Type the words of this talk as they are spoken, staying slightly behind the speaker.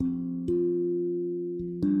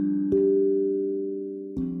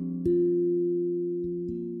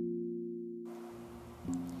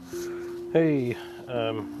Hey,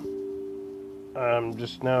 I'm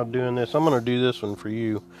just now doing this. I'm going to do this one for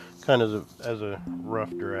you, kind of as a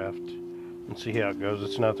rough draft, and see how it goes.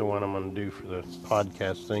 It's not the one I'm going to do for the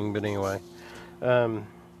podcast thing, but anyway, um,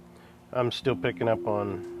 I'm still picking up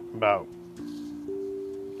on about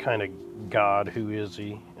kind of God, who is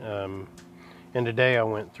He? And today I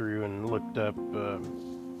went through and looked up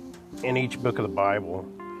in each book of the Bible,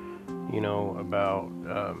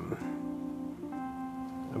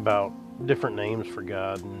 about different names for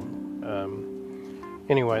God. And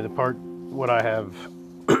anyway, what I have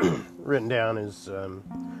written down is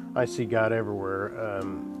I see God everywhere.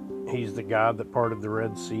 He's the God that parted the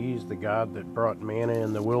Red Sea. He's the God that brought manna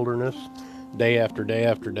in the wilderness day after day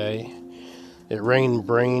after day. It rained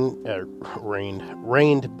bread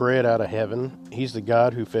out of heaven. He's the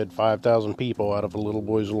God who fed 5,000 people out of a little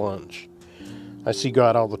boy's lunch. I see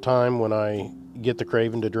God all the time when I get the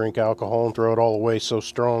craving to drink alcohol and throw it all away so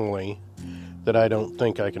strongly that I don't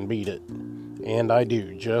think I can beat it. And I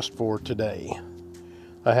do, just for today.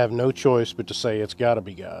 I have no choice but to say it's got to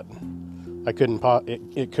be God.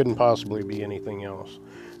 It couldn't possibly be anything else.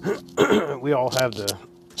 We all have the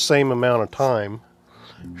same amount of time.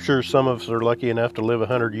 Sure, some of us are lucky enough to live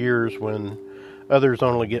 100 years when others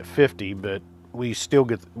only get 50, but we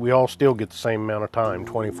all still get the same amount of time,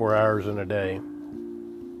 24 hours in a day.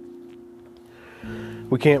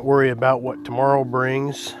 We can't worry about what tomorrow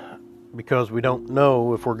brings because we don't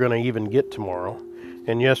know if we're going to even get tomorrow,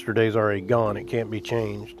 and yesterday's already gone. It can't be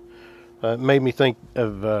changed. It made me think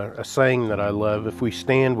of a saying that I love: if we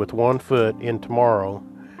stand with one foot in tomorrow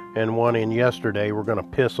and one in yesterday, we're going to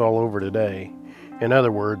piss all over today. In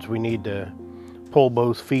other words, we need to pull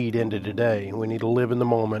both feet into today. We need to live in the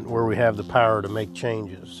moment where we have the power to make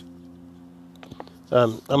changes.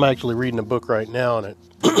 I'm actually reading a book right now, and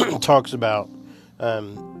it talks about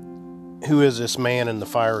who is this man in the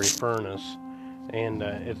fiery furnace, and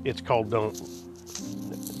it's called Don't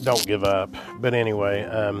Give Up. But anyway,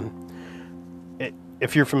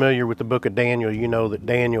 if you're familiar with the book of Daniel, you know that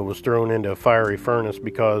Daniel was thrown into a fiery furnace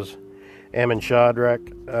because Shadrach,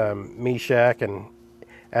 Meshach, and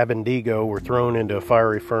Abednego were thrown into a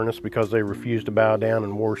fiery furnace because they refused to bow down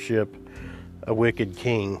and worship a wicked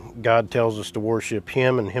king. God tells us to worship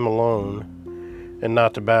Him and Him alone, and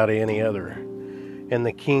not to bow to any other. And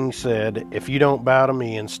the king said, if you don't bow to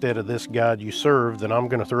me instead of this God you serve, then I'm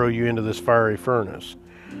going to throw you into this fiery furnace.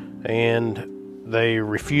 And they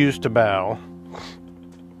refused to bow.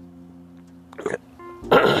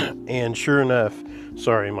 And sure enough,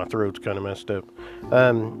 sorry, my throat's kind of messed up.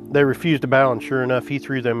 They refused to bow, and sure enough, He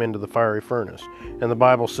threw them into the fiery furnace. And the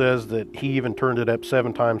Bible says that He even turned it up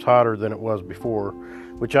 7 times hotter than it was before,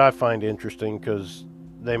 which I find interesting because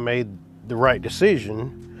they made the right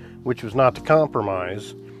decision, which was not to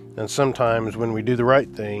compromise. And sometimes when we do the right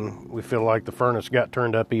thing, we feel like the furnace got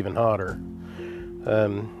turned up even hotter.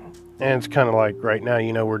 And it's kind of like right now,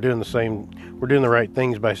 we're doing the right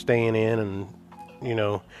things by staying in and,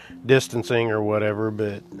 distancing or whatever.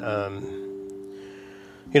 But,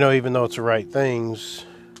 even though it's the right things,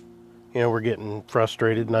 we're getting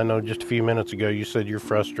frustrated. And I know just a few minutes ago you said you're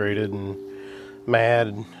frustrated and mad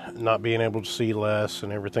and not being able to see less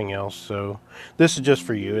and everything else. So this is just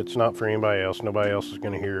for you. It's not for anybody else. Nobody else is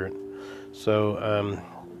going to hear it. So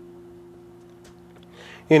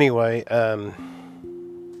anyway,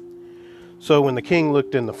 so when the king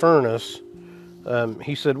looked in the furnace,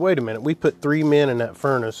 he said, wait a minute, we put 3 men in that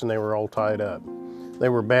furnace and they were all tied up. They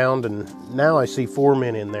were bound, and now I see 4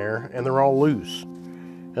 men in there and they're all loose.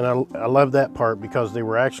 And I love that part because they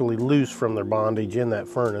were actually loose from their bondage in that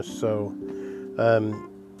furnace. So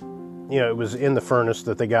it was in the furnace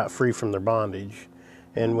that they got free from their bondage.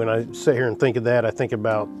 And when I sit here and think of that, I think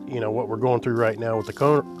about, what we're going through right now with the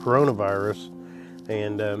coronavirus.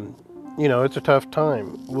 And, it's a tough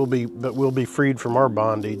time. We'll be freed from our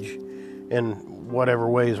bondage in whatever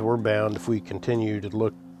ways we're bound if we continue to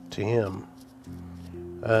look to Him.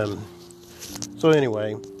 So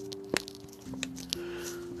anyway,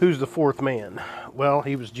 who's the 4th man? Well,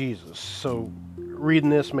 He was Jesus. So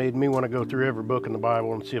reading this made me want to go through every book in the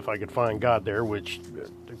Bible and see if I could find God there, which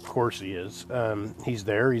of course He is. He's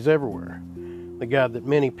there. He's everywhere. The God that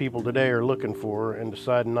many people today are looking for and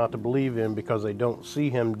deciding not to believe in because they don't see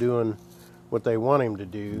Him doing what they want Him to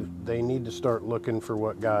do. They need to start looking for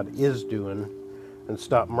what God is doing and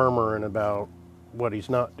stop murmuring about what He's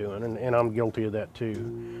not doing. And I'm guilty of that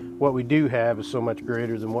too. What we do have is so much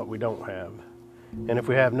greater than what we don't have. And if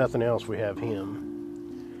we have nothing else, we have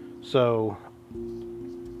Him. So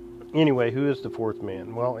anyway, who is the 4th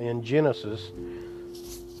man? Well, in Genesis,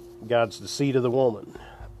 God's the seed of the woman.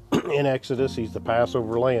 In Exodus, He's the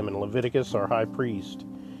Passover lamb. In Leviticus, our high priest.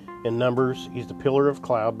 In Numbers, he's the pillar of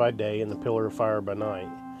cloud by day and the pillar of fire by night.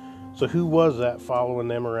 So who was that following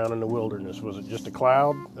them around in the wilderness? Was it just a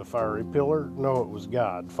cloud, a fiery pillar? No, it was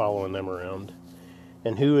God following them around.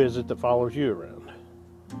 And who is it that follows you around?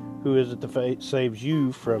 Who is it that saves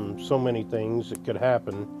you from so many things that could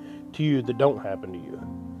happen to you that don't happen to you?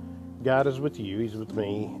 God is with you. He's with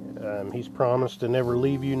me. He's promised to never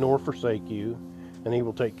leave you nor forsake you, and He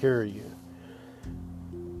will take care of you.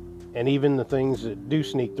 And even the things that do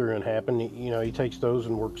sneak through and happen, He takes those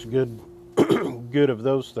and works good of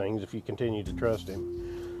those things if you continue to trust Him.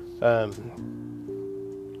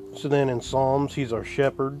 So then in Psalms, He's our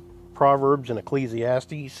shepherd. Proverbs and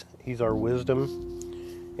Ecclesiastes, He's our wisdom.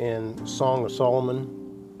 In Song of Solomon,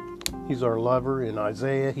 He's our lover. In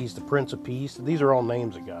Isaiah, He's the Prince of Peace. These are all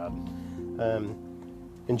names of God.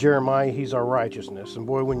 In Jeremiah, He's our righteousness. And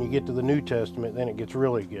boy, when you get to the New Testament, then it gets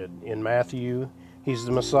really good. In Matthew, He's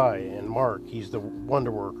the Messiah. In Mark, He's the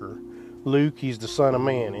wonder worker. Luke, He's the Son of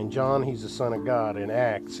Man. In John, He's the Son of God. In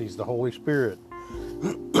Acts, He's the Holy Spirit.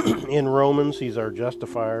 In Romans, He's our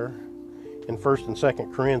justifier. In 1st and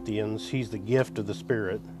 2nd Corinthians, He's the gift of the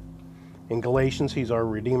Spirit. In Galatians, He's our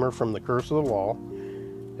Redeemer from the curse of the law.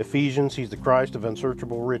 Ephesians, He's the Christ of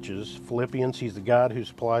unsearchable riches. Philippians, He's the God who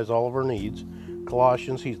supplies all of our needs.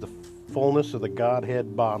 Colossians, He's the fullness of the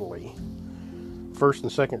Godhead bodily. 1st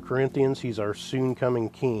and 2nd Corinthians, He's our soon-coming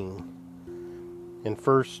King. In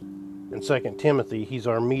 1st and 2nd Timothy, He's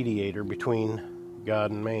our mediator between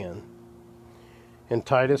God and man. In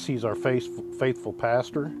Titus, He's our faithful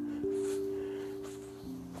pastor.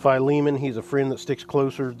 Philemon, he's a friend that sticks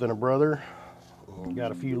closer than a brother.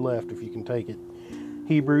 Got a few left if you can take it.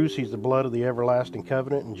 Hebrews, He's the blood of the everlasting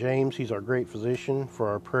covenant. And James, He's our great physician. For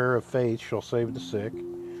our prayer of faith shall save the sick.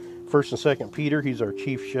 1st and 2nd Peter, He's our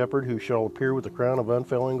chief shepherd who shall appear with a crown of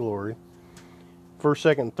unfailing glory.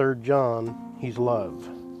 1st, 2nd, and 3rd John, He's love.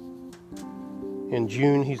 In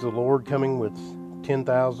June, He's the Lord coming with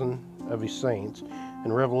 10,000 of His saints.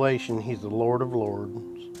 In Revelation, He's the Lord of lords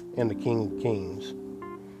and the King of kings.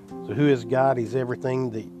 So who is God? He's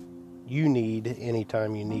everything that you need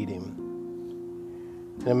anytime you need Him.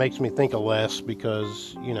 And it makes me think of Les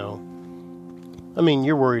because,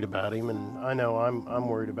 you're worried about Him, and I know I'm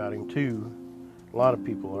worried about Him too. A lot of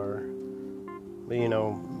people are. But,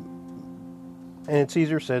 and it's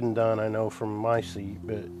easier said than done, I know, from my seat,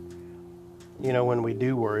 but, when we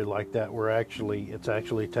do worry like that, it's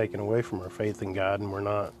actually taken away from our faith in God, and we're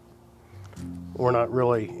not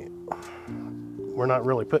really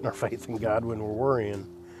putting our faith in God when we're worrying.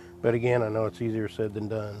 But again, I know it's easier said than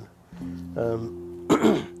done.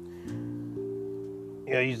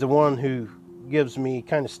 He's the one who gives me,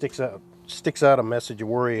 kind of sticks out a message of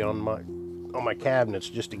worry on my cabinets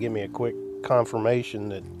just to give me a quick confirmation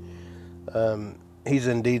that He's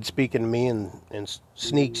indeed speaking to me, and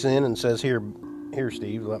sneaks in and says, here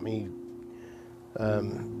Steve, let me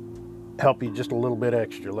help you just a little bit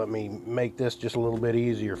extra. Let me make this just a little bit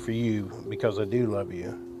easier for you because I do love you.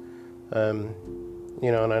 And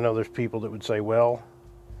I know there's people that would say, well,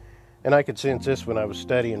 and I could sense this when I was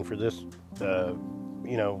studying for this,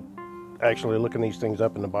 actually looking these things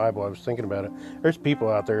up in the Bible. I was thinking about it. There's people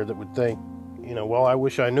out there that would think, well, I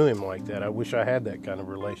wish I knew Him like that. I wish I had that kind of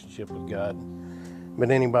relationship with God. But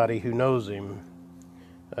anybody who knows Him,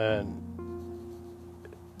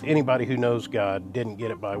 anybody who knows God didn't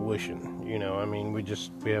get it by wishing. We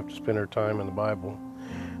have to spend our time in the Bible.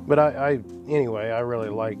 But anyway, I really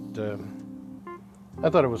liked, I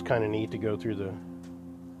thought it was kind of neat to go through the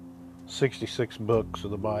 66 books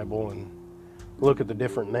of the Bible and look at the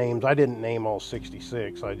different names. I didn't name all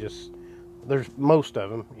 66. There's most of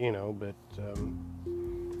them, but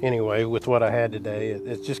anyway, with what I had today,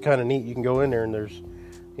 it's just kind of neat. You can go in there and there's,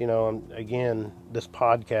 again, this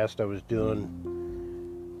podcast I was doing,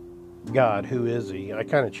 God, who is He? I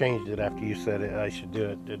kind of changed it after you said it. I should do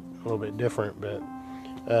it a little bit different, but,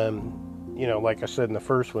 like I said in the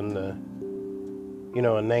first one, a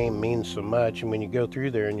name means so much, and when you go through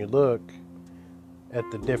there and you look at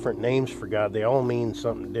the different names for God, they all mean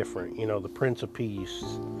something different. The Prince of Peace,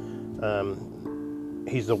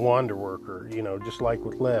 He's the wonder worker, just like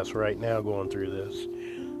with Les right now going through this.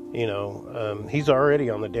 He's already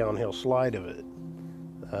on the downhill slide of it.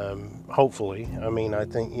 Hopefully. I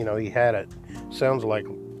think, he had it, sounds like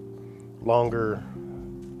longer,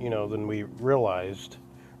 than we realized,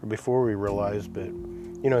 or before we realized, but,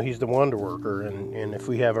 He's the wonder worker, and if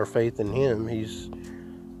we have our faith in Him, He's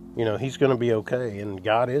going to be okay, and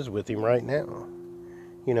God is with Him right now.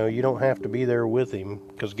 You don't have to be there with Him,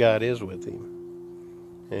 because God is with Him.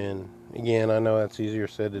 And, again, I know that's easier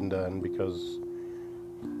said than done, because,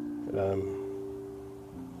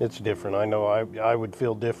 It's different. I know I would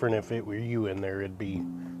feel different if it were you in there. It'd be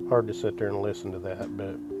hard to sit there and listen to that.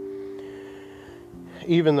 But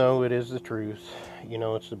even though it is the truth,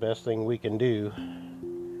 it's the best thing we can do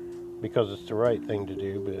because it's the right thing to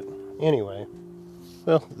do. But anyway,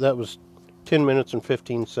 well, that was 10 minutes and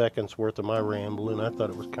 15 seconds worth of my rambling. I thought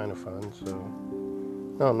it was kind of fun. So,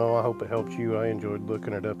 I don't know. I hope it helped you. I enjoyed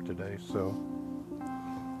looking it up today. So,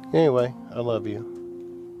 anyway, I love you.